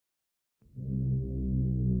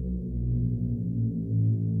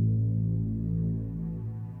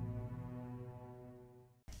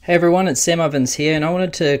Hey everyone, it's Sam Ovens here, and I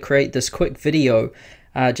wanted to create this quick video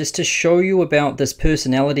just to show you about this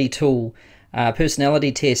personality tool,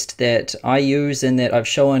 personality test that I use and that I've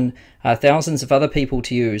shown thousands of other people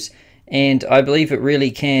to use. And I believe it really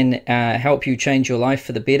can help you change your life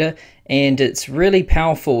for the better, and it's really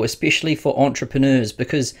powerful, especially for entrepreneurs,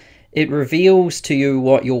 because it reveals to you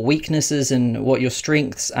what your weaknesses and what your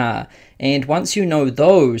strengths are. And once you know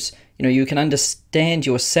those, you can understand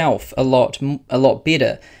yourself a lot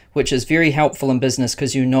better, which is very helpful in business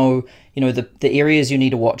because the areas you need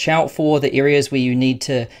to watch out for, the areas where you need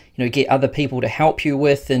to get other people to help you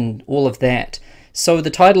with, and all of that. So the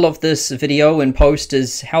title of this video and post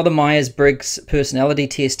is How the Myers Briggs Personality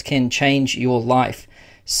Test Can Change Your Life.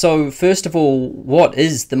 So first of all, what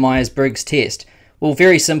is the Myers Briggs test? Well,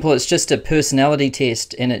 very simple. It's just a personality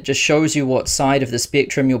test, and it just shows you what side of the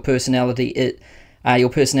spectrum your personality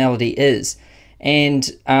is.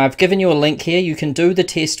 And I've given you a link here. You can do the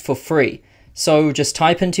test for free. So just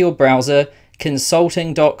type into your browser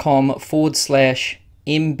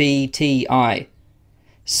consulting.com/MBTI.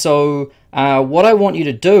 So what I want you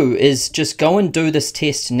to do is just go and do this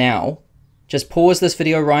test now. Just pause this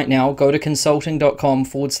video right now, go to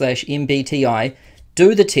consulting.com/MBTI,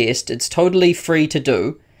 do the test. It's totally free to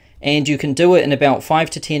do, and you can do it in about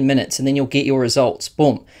 5 to 10 minutes, and then you'll get your results.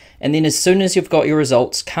 Boom. And then as soon as you've got your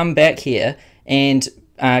results, come back here and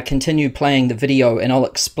continue playing the video, and I'll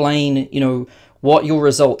explain, what your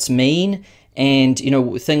results mean, and,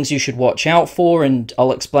 things you should watch out for, and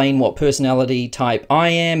I'll explain what personality type I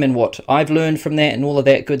am and what I've learned from that and all of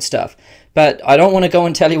that good stuff. But I don't want to go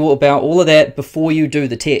and tell you all about all of that before you do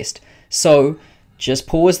the test. So just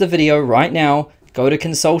pause the video right now, go to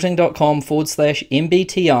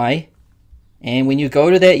consulting.com/MBTI, and when you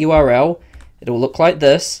go to that URL, it'll look like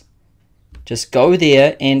this. Just go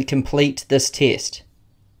there and complete this test.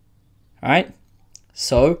 Alright,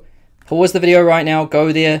 so pause the video right now,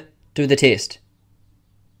 go there, do the test.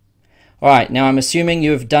 Alright, now I'm assuming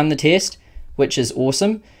you've done the test, which is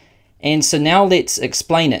awesome. And so now let's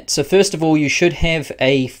explain it. So first of all, you should have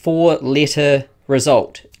a 4-letter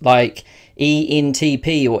result, like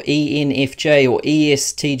ENTP or ENFJ or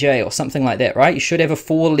ESTJ or something like that, right? You should have a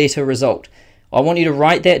 4-letter result. I want you to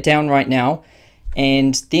write that down right now.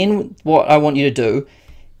 And then what I want you to do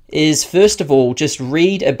is, first of all, just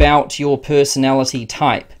read about your personality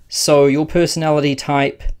type. So your personality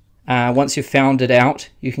type, once you've found it out,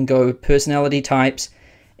 you can go personality types,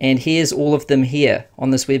 and here's all of them here on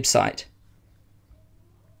this website.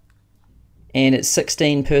 And it's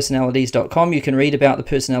 16personalities.com. You can read about the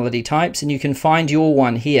personality types, and you can find your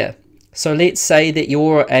one here. So let's say that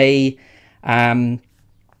you're an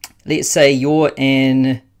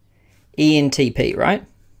ENTP, right?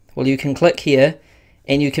 Well, you can click here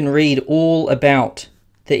and you can read all about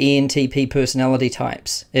the ENTP personality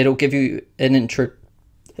types. It'll give you an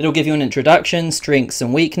introduction, strengths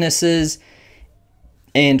and weaknesses,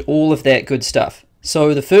 and all of that good stuff.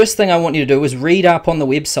 So the first thing I want you to do is read up on the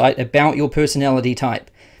website about your personality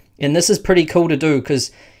type. And this is pretty cool to do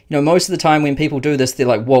because, most of the time when people do this, they're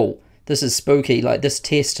like, whoa, this is spooky. Like, this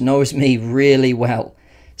test knows me really well.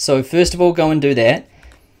 So first of all, go and do that.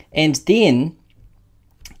 And then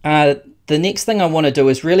the next thing I want to do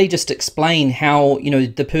is really just explain how,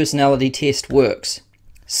 the personality test works.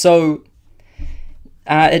 So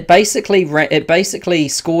it basically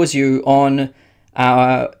scores you on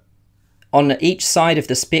each side of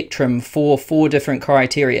the spectrum for 4 different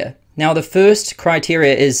criteria. Now, the first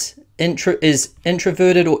criteria is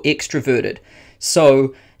introverted or extroverted.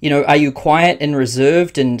 So, are you quiet and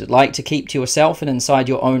reserved and like to keep to yourself and inside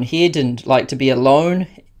your own head and like to be alone?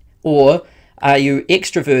 Or are you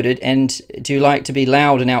extroverted and do you like to be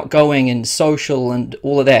loud and outgoing and social and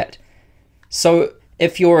all of that? So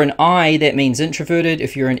if you're an I, that means introverted.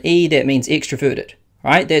 If you're an E, that means extroverted.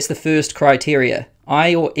 Right? That's the first criteria,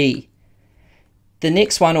 I or E. The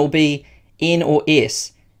next one will be N or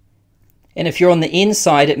S. And if you're on the N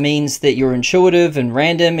side, it means that you're intuitive and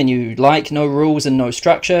random and you like no rules and no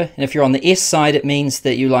structure. And if you're on the S side, it means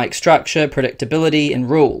that you like structure, predictability, and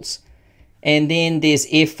rules. And then there's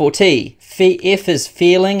F or T. F is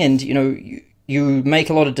feeling, and you make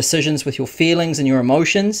a lot of decisions with your feelings and your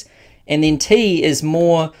emotions. And then T is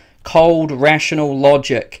more cold, rational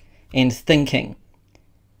logic and thinking.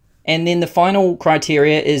 And then the final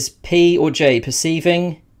criteria is P or J,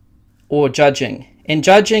 perceiving or judging. And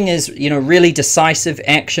judging is, really decisive,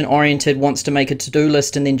 action-oriented, wants to make a to-do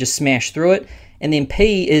list and then just smash through it. And then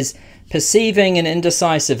P is perceiving and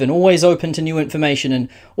indecisive and always open to new information and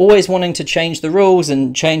always wanting to change the rules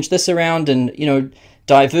and change this around and,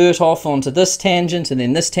 divert off onto this tangent and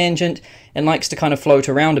then this tangent, and likes to kind of float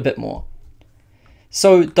around a bit more.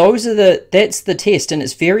 So that's the test, and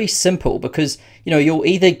it's very simple because, you'll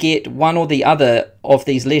either get one or the other of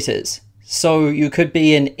these letters. So you could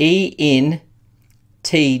be an ENTJ,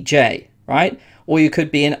 right? Or you could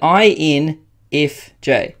be an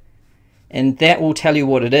INFJ, and that will tell you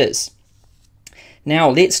what it is. Now,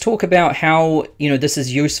 let's talk about how, this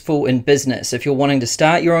is useful in business. If you're wanting to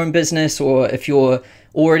start your own business, or if you're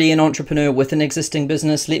already an entrepreneur with an existing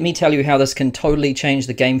business, let me tell you how this can totally change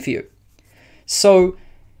the game for you. So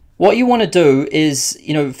what you want to do is,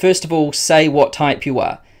 first of all, say what type you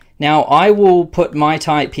are. Now, I will put my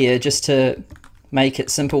type here just to make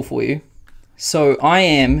it simple for you. So I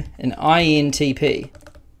am an INTP,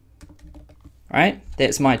 right?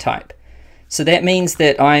 That's my type. So that means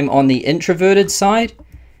that I'm on the introverted side,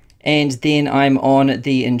 and then I'm on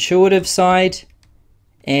the intuitive side,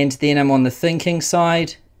 and then I'm on the thinking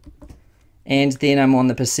side, and then I'm on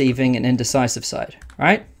the perceiving and indecisive side,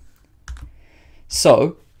 right?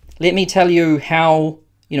 So let me tell you how,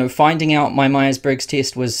 finding out my Myers Briggs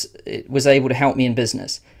test was able to help me in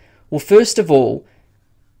business. Well, first of all,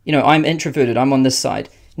 I'm introverted. I'm on this side.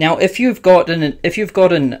 Now, if you've got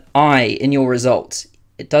an I in your results,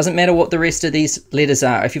 it doesn't matter what the rest of these letters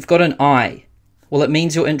are. If you've got an I, well, it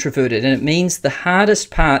means you're introverted, and it means the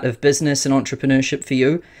hardest part of business and entrepreneurship for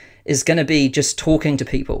you is going to be just talking to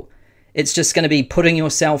people. It's just going to be putting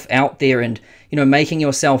yourself out there and, making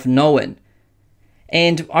yourself known.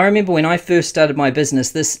 And I remember when I first started my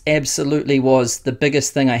business, this absolutely was the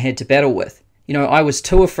biggest thing I had to battle with. I was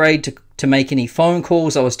too afraid to make any phone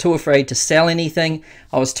calls. I was too afraid to sell anything.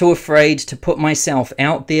 I was too afraid to put myself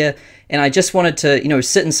out there. And I just wanted to,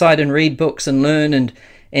 sit inside and read books and learn and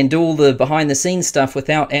do all the behind the scenes stuff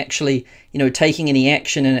without actually, taking any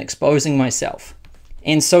action and exposing myself.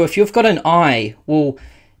 And so if you've got an I, well,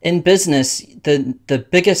 in business, the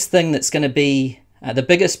biggest thing that's going to be, the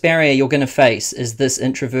biggest barrier you're going to face is this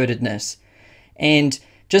introvertedness. And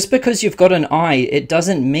just because you've got an I, it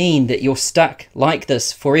doesn't mean that you're stuck like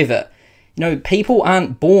this forever. People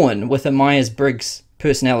aren't born with a Myers Briggs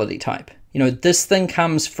personality type. This thing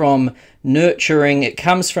comes from nurturing, it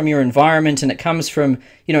comes from your environment, and it comes from,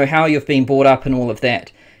 how you've been brought up and all of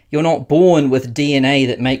that. You're not born with DNA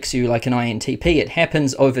that makes you like an INTP. It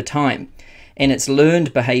happens over time, and it's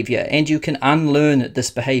learned behavior, and you can unlearn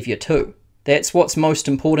this behavior too. That's what's most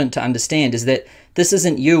important to understand, is that this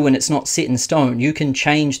isn't you and it's not set in stone. You can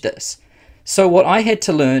change this. So what I had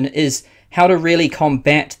to learn is how to really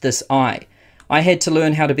combat this I. I had to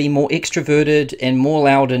learn how to be more extroverted and more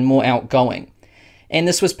loud and more outgoing. And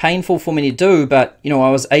this was painful for me to do, but I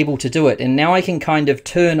was able to do it. And now I can kind of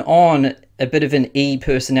turn on a bit of an E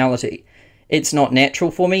personality. It's not natural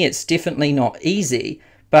for me. It's definitely not easy,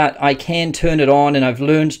 but I can turn it on, and I've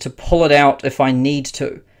learned to pull it out if I need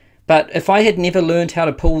to. But if I had never learned how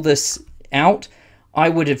to pull this out, I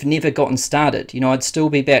would have never gotten started. I'd still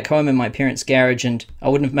be back home in my parents' garage and I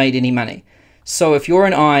wouldn't have made any money. So if you're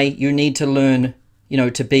an I, you need to learn,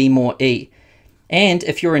 to be more E. And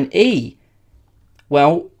if you're an E,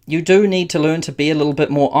 well, you do need to learn to be a little bit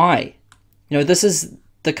more I. This is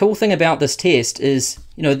the cool thing about this test is,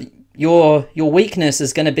 your weakness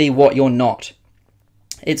is going to be what you're not.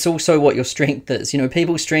 It's also what your strength is.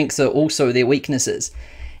 People's strengths are also their weaknesses.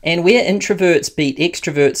 And where introverts beat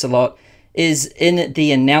extroverts a lot is in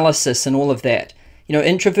the analysis and all of that.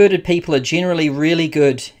 Introverted people are generally really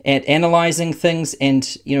good at analyzing things and,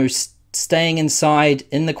 staying inside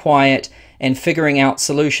in the quiet and figuring out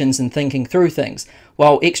solutions and thinking through things,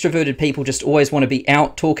 while extroverted people just always want to be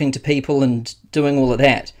out talking to people and doing all of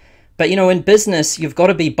that. But, in business, you've got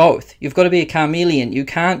to be both. You've got to be a chameleon. You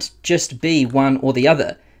can't just be one or the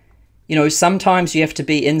other. Sometimes you have to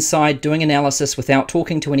be inside doing analysis without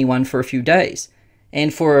talking to anyone for a few days.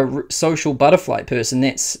 And for a social butterfly person,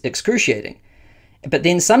 that's excruciating. But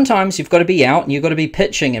then sometimes you've got to be out and you've got to be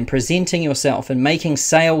pitching and presenting yourself and making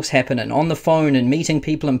sales happen and on the phone and meeting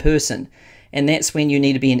people in person. And that's when you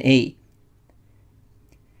need to be an E.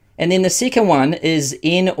 And then the second one is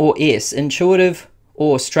N or S, intuitive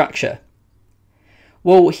or structure.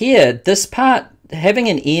 Well, here, this part, having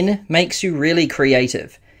an N makes you really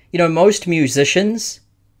creative. Most musicians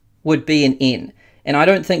would be an N. And I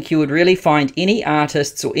don't think you would really find any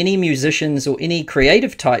artists or any musicians or any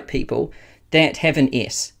creative type people that have an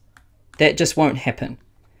S. That just won't happen.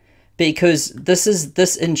 Because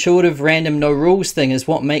this intuitive random no rules thing is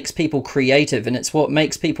what makes people creative, and it's what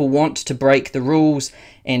makes people want to break the rules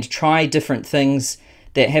and try different things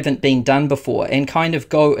that haven't been done before and kind of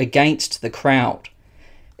go against the crowd.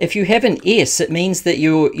 If you have an S, it means that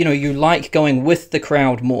you like going with the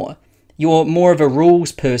crowd more. You're more of a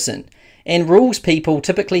rules person. And rules people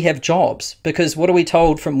typically have jobs, because what are we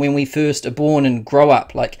told from when we first are born and grow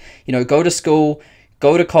up? Like, go to school,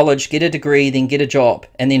 go to college, get a degree, then get a job,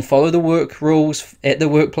 and then follow the work rules at the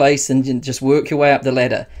workplace and just work your way up the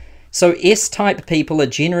ladder. So S-type people are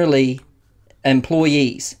generally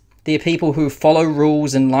employees. They're people who follow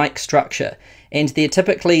rules and like structure. And they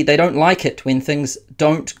don't like it when things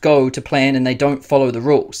don't go to plan and they don't follow the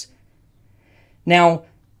rules. Now,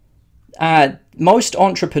 most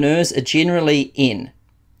entrepreneurs are generally N,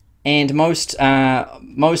 and most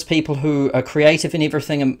people who are creative and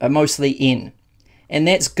everything are mostly N. And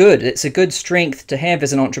that's good. It's a good strength to have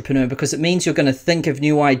as an entrepreneur, because it means you're going to think of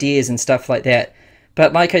new ideas and stuff like that.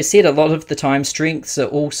 But like I said, a lot of the time, strengths are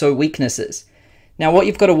also weaknesses. Now, what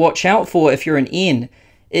you've got to watch out for if you're an N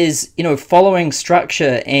is, following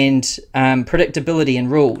structure and predictability and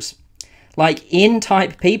rules. Like,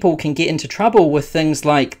 N-type people can get into trouble with things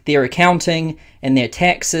like their accounting and their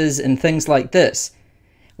taxes and things like this,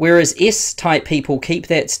 whereas S-type people keep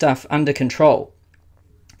that stuff under control.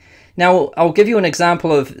 Now, I'll give you an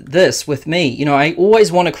example of this with me. I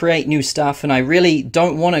always want to create new stuff, and I really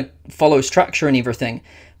don't want to follow structure and everything.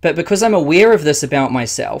 But because I'm aware of this about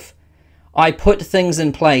myself, I put things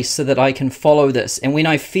in place so that I can follow this. And when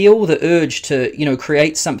I feel the urge to,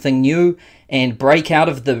 create something new and break out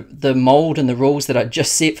of the mold and the rules that I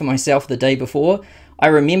just set for myself the day before, I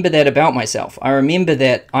remember that about myself. I remember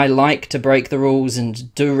that I like to break the rules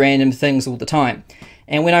and do random things all the time.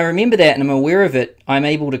 And when I remember that and I'm aware of it, I'm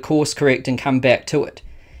able to course correct and come back to it.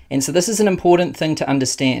 And so this is an important thing to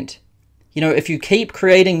understand. If you keep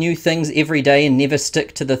creating new things every day and never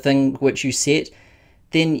stick to the thing which you set,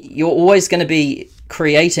 then you're always going to be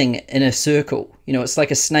creating in a circle. It's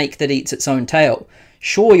like a snake that eats its own tail.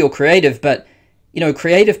 Sure, you're creative, but,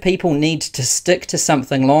 creative people need to stick to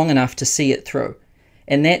something long enough to see it through.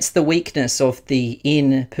 And that's the weakness of the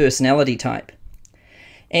N personality type.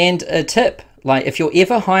 And a tip, like if you're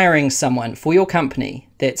ever hiring someone for your company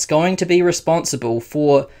that's going to be responsible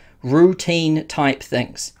for routine type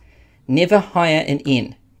things, never hire an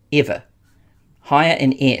N, ever. Hire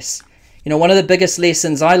an S. One of the biggest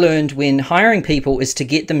lessons I learned when hiring people is to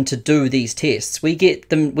get them to do these tests.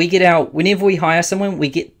 Whenever we hire someone, we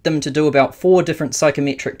get them to do about 4 different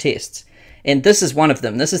psychometric tests. And this is one of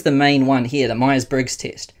them. This is the main one here, the Myers Briggs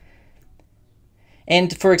test.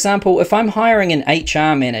 And for example, if I'm hiring an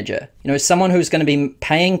HR manager, someone who's going to be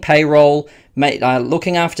paying payroll,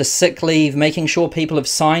 looking after sick leave, making sure people have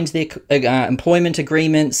signed their employment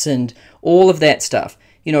agreements and all of that stuff,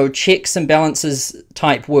 checks and balances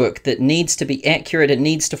type work that needs to be accurate, it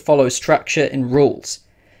needs to follow structure and rules.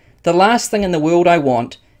 The last thing in the world I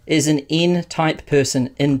want is an N-type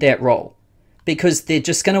person in that role, because they're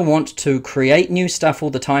just going to want to create new stuff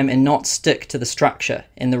all the time and not stick to the structure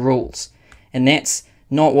and the rules. And that's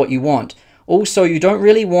not what you want. Also, you don't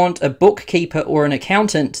really want a bookkeeper or an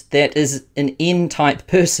accountant that is an N-type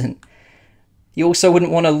person. You also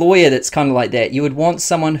wouldn't want a lawyer that's kind of like that. You would want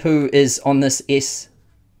someone who is on this S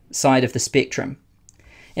side of the spectrum.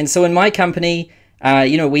 And so in my company,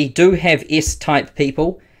 we do have S-type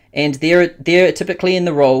people, and they're typically in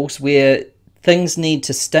the roles where things need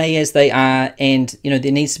to stay as they are, and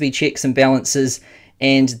there needs to be checks and balances,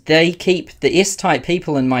 and they keep the S-type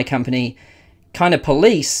people in my company kind of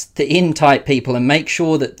police the N-type people and make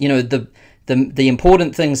sure that the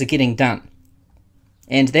important things are getting done.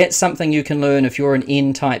 And that's something you can learn if you're an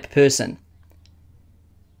N-type person.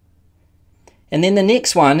 And then the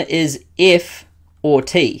next one is F or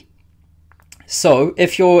T. So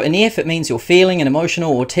if you're an F, it means you're feeling and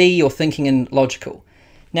emotional, or T, you're thinking and logical.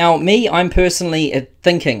 Now, I'm personally a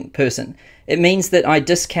thinking person. It means that I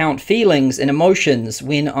discount feelings and emotions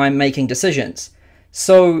when I'm making decisions.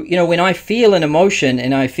 So, when I feel an emotion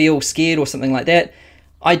and I feel scared or something like that,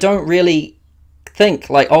 I don't really think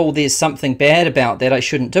like, oh, there's something bad about that, I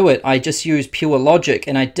shouldn't do it. I just use pure logic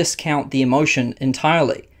and I discount the emotion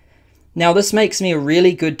entirely. Now, this makes me a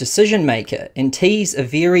really good decision maker, and T's are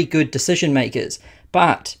very good decision makers,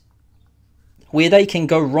 but where they can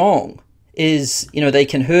go wrong is, they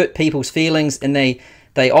can hurt people's feelings, and they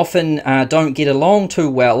often don't get along too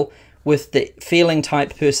well with the feeling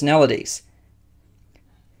type personalities.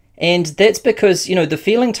 And that's because, the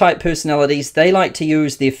feeling type personalities, they like to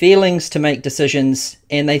use their feelings to make decisions,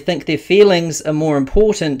 and they think their feelings are more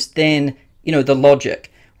important than, the logic.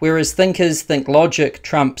 Whereas thinkers think logic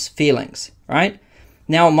trumps feelings, right?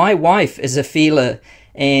 Now, my wife is a feeler,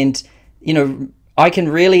 and, I can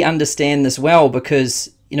really understand this well because,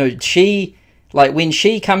 she, like when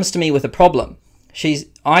she comes to me with a problem, the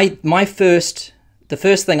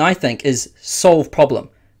first thing I think is solve problem,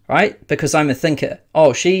 right? Because I'm a thinker.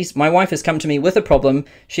 Oh, my wife has come to me with a problem.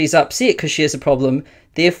 She's upset because she has a problem.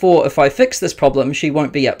 Therefore, if I fix this problem, she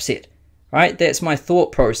won't be upset, right? That's my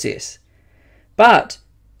thought process. But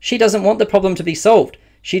she doesn't want the problem to be solved.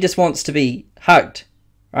 She just wants to be hugged,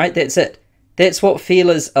 right? That's it. That's what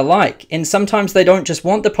feelers are like. And sometimes they don't just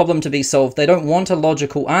want the problem to be solved. They don't want a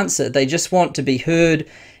logical answer. They just want to be heard,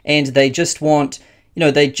 and they just want,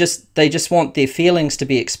 they just want their feelings to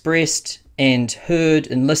be expressed and heard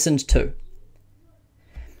and listened to.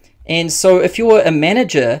 And so if you're a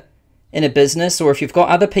manager in a business, or if you've got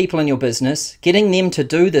other people in your business, getting them to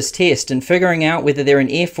do this test and figuring out whether they're an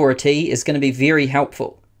F or a T is going to be very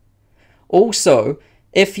helpful. Also,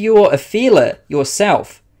 if you're a feeler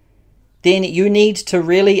yourself, then you need to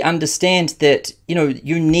really understand that,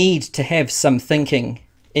 you need to have some thinking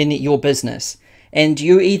in your business. And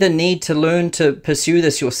you either need to learn to pursue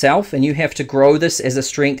this yourself, and you have to grow this as a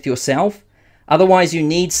strength yourself. Otherwise, you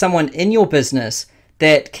need someone in your business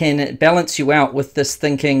that can balance you out with this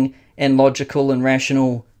thinking and logical and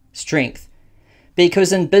rational strength.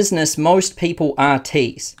 Because in business, most people are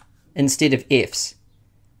T's instead of F's.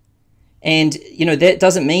 And, that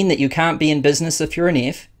doesn't mean that you can't be in business if you're an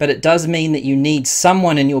F, but it does mean that you need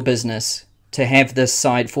someone in your business to have this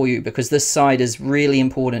side for you, because this side is really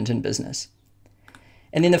important in business.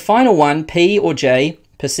 And then the final one, P or J,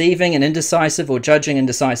 perceiving and indecisive, or judging and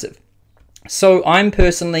decisive. So I'm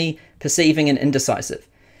personally perceiving and indecisive.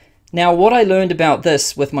 Now, what I learned about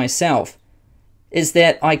this with myself is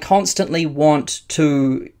that I constantly want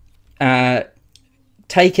to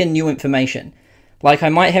take in new information. Like, I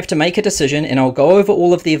might have to make a decision, and I'll go over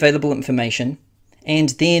all of the available information, and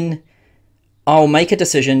then I'll make a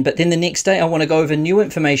decision, but then the next day I want to go over new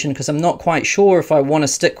information because I'm not quite sure if I want to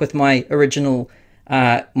stick with my original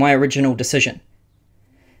decision.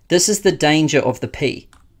 This is the danger of the P.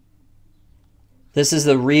 This is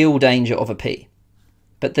the real danger of a P.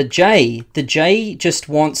 But the J just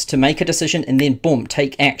wants to make a decision and then boom,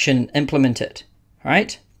 take action and implement it,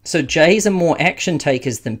 right? So J's are more action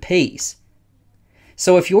takers than P's.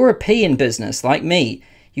 So if you're a P in business, like me,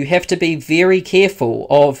 you have to be very careful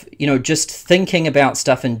of, just thinking about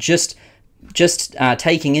stuff and just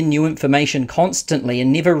taking in new information constantly,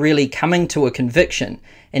 and never really coming to a conviction,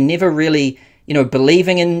 and never really,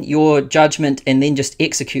 believing in your judgment and then just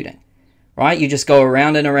executing, right? You just go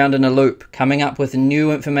around and around in a loop, coming up with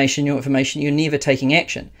new information, you're never taking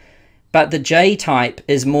action. But the J type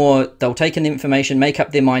is more, they'll take in the information, make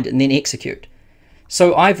up their mind, and then execute.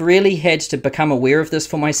 So I've really had to become aware of this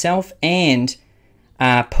for myself, and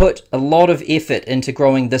put a lot of effort into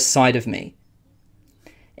growing this side of me.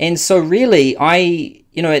 And so really,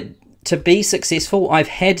 to be successful, I've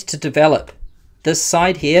had to develop this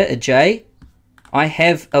side here, a J. I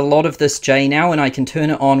have a lot of this J now, and I can turn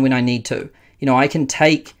it on when I need to. I can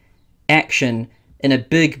take action in a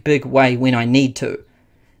big, big way when I need to.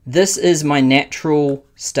 This is my natural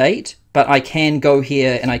state, but I can go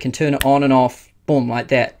here and I can turn it on and off, boom, like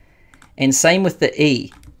that. And same with the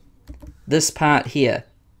E, this part here.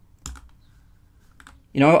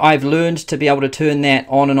 I've learned to be able to turn that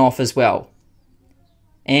on and off as well.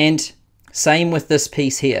 And same with this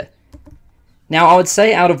piece here. Now, I would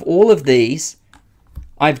say out of all of these,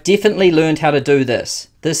 I've definitely learned how to do this.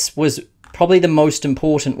 This was probably the most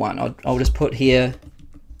important one. I'll just put here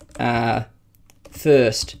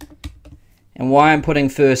first. And why I'm putting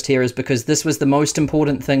first here is because this was the most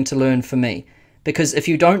important thing to learn for me. Because if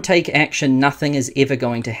you don't take action, nothing is ever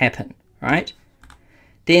going to happen, right?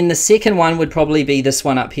 Then the second one would probably be this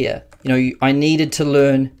one up here. I needed to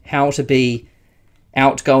learn how to be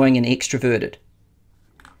outgoing and extroverted.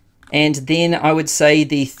 And then I would say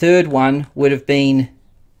the third one would have been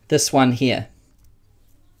this one here.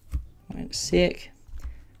 Wait a sec.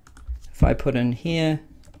 If I put in here,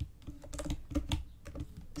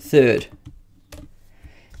 third.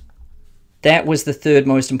 That was the third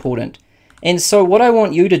most important. And so what I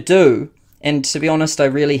want you to do, and to be honest, I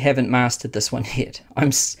really haven't mastered this one yet.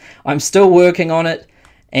 I'm still working on it,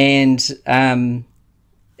 and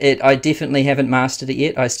I definitely haven't mastered it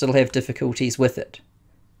yet. I still have difficulties with it.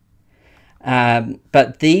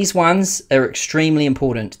 But these ones are extremely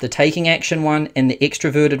important. The taking action one and the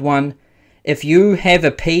extroverted one. If you have a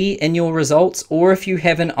P in your results, or if you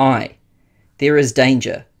have an I, there is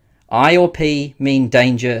danger. I or P mean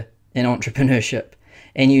danger in entrepreneurship.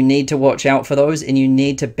 And you need to watch out for those, and you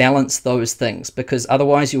need to balance those things, because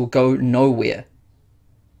otherwise you'll go nowhere.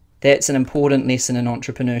 That's an important lesson in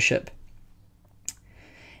entrepreneurship.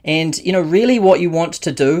 And, really what you want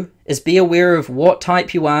to do is be aware of what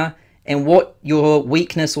type you are and what your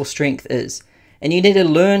weakness or strength is. And you need to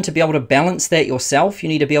learn to be able to balance that yourself. You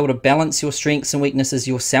need to be able to balance your strengths and weaknesses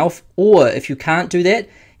yourself. Or if you can't do that,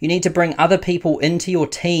 you need to bring other people into your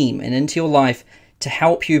team and into your life to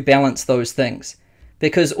help you balance those things.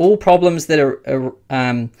 Because all problems that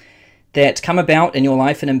that come about in your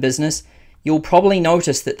life and in business, you'll probably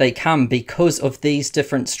notice that they come because of these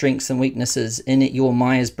different strengths and weaknesses in your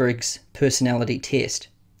Myers Briggs Personality Test.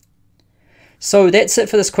 So that's it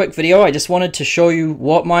for this quick video. I just wanted to show you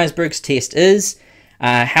what Myers Briggs test is,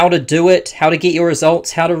 how to do it, how to get your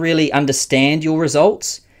results, how to really understand your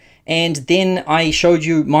results. And then I showed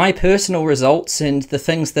you my personal results and the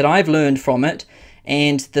things that I've learned from it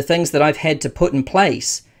and the things that I've had to put in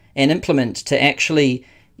place and implement to actually,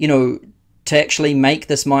 make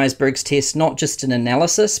this Myers Briggs test not just an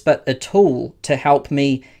analysis, but a tool to help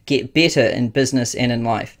me get better in business and in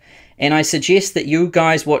life. And I suggest that you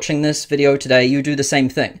guys watching this video today, you do the same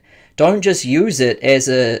thing. Don't just use it as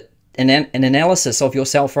an analysis of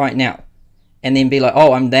yourself right now and then be like,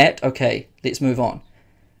 oh, I'm that, okay, let's move on.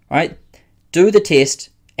 All right? Do the test,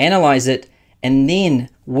 analyze it, and then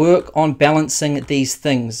work on balancing these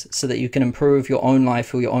things so that you can improve your own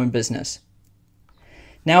life or your own business.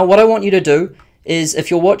 Now, what I want you to do is, if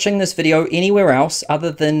you're watching this video anywhere else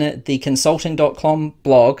other than the consulting.com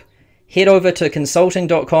blog, head over to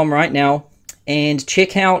consulting.com right now and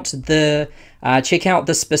check out the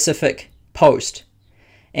specific post.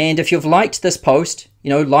 And if you've liked this post,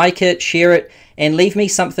 like it, share it, and leave me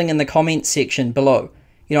something in the comments section below.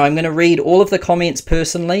 I'm going to read all of the comments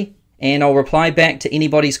personally, and I'll reply back to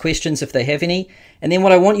anybody's questions if they have any. And then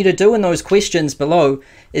what I want you to do in those questions below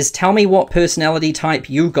is tell me what personality type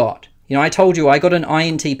you got. I told you I got an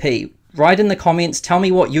INTP. Write in the comments, tell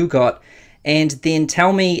me what you got, and then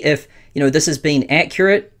tell me if this has been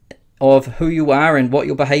accurate of who you are and what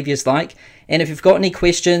your behavior is like. And if you've got any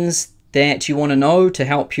questions that you want to know to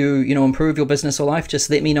help you, improve your business or life, just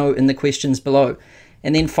let me know in the questions below.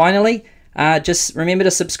 And then finally, just remember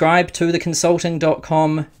to subscribe to the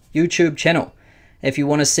consulting.com YouTube channel. If you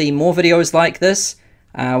want to see more videos like this,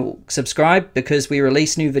 subscribe, because we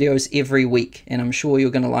release new videos every week, and I'm sure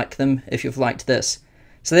you're going to like them if you've liked this.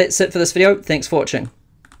 So that's it for this video. Thanks for watching.